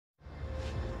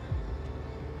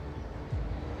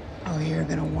you're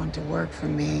gonna want to work for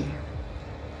me.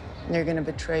 You're gonna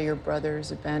betray your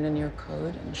brothers, abandon your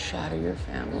code, and shatter your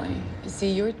family. You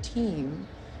see, your team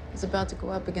is about to go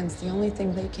up against the only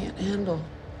thing they can't handle.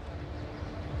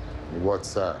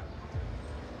 What's that?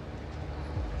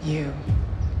 You.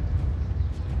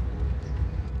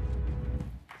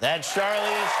 That's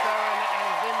Charlize Theron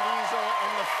and Vin Diesel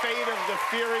in The Fate of the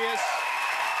Furious.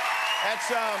 That's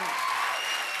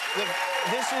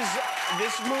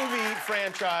this movie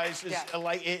franchise is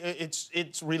like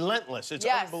it's relentless. It's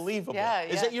unbelievable. Yeah,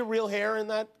 Is that your real hair in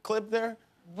that clip there?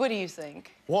 What do you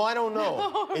think? Well, I don't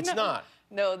know. No, it's not.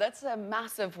 No, that's a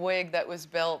massive wig that was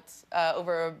built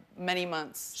over many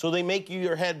months. So they make you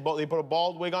your head bald. They put a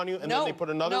bald wig on you, and then they put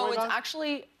another wig on? No, it's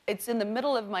actually, it's in the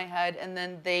middle of my head, and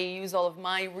then they use all of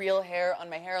my real hair on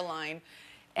my hairline,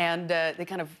 and they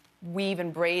kind of weave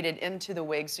and braid it into the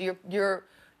wig. So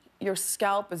your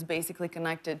scalp is basically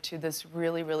connected to this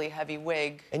really, really heavy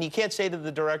wig. And you can't say to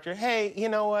the director, hey, you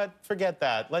know what? Forget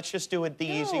that. Let's just do it the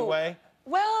easy way.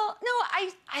 Well, no,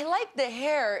 I like the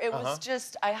hair. It was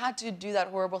just, I had to do that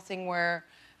horrible thing where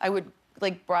I would,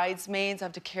 like, bridesmaids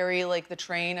have to carry, like, the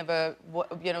train of a,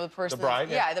 you know, the person. The bride?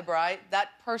 Yeah, the bride. That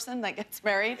person that gets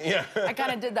married. Yeah. I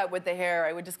kind of did that with the hair.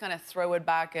 I would just kind of throw it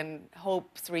back and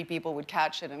hope 3 people would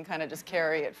catch it and kind of just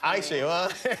carry it for me. I see.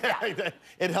 Well,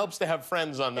 it helps to have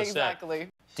friends on the set. Exactly.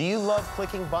 Do you love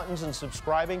clicking buttons and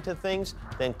subscribing to things?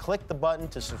 Then click the button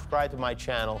to subscribe to my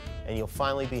channel, and you'll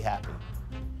finally be happy.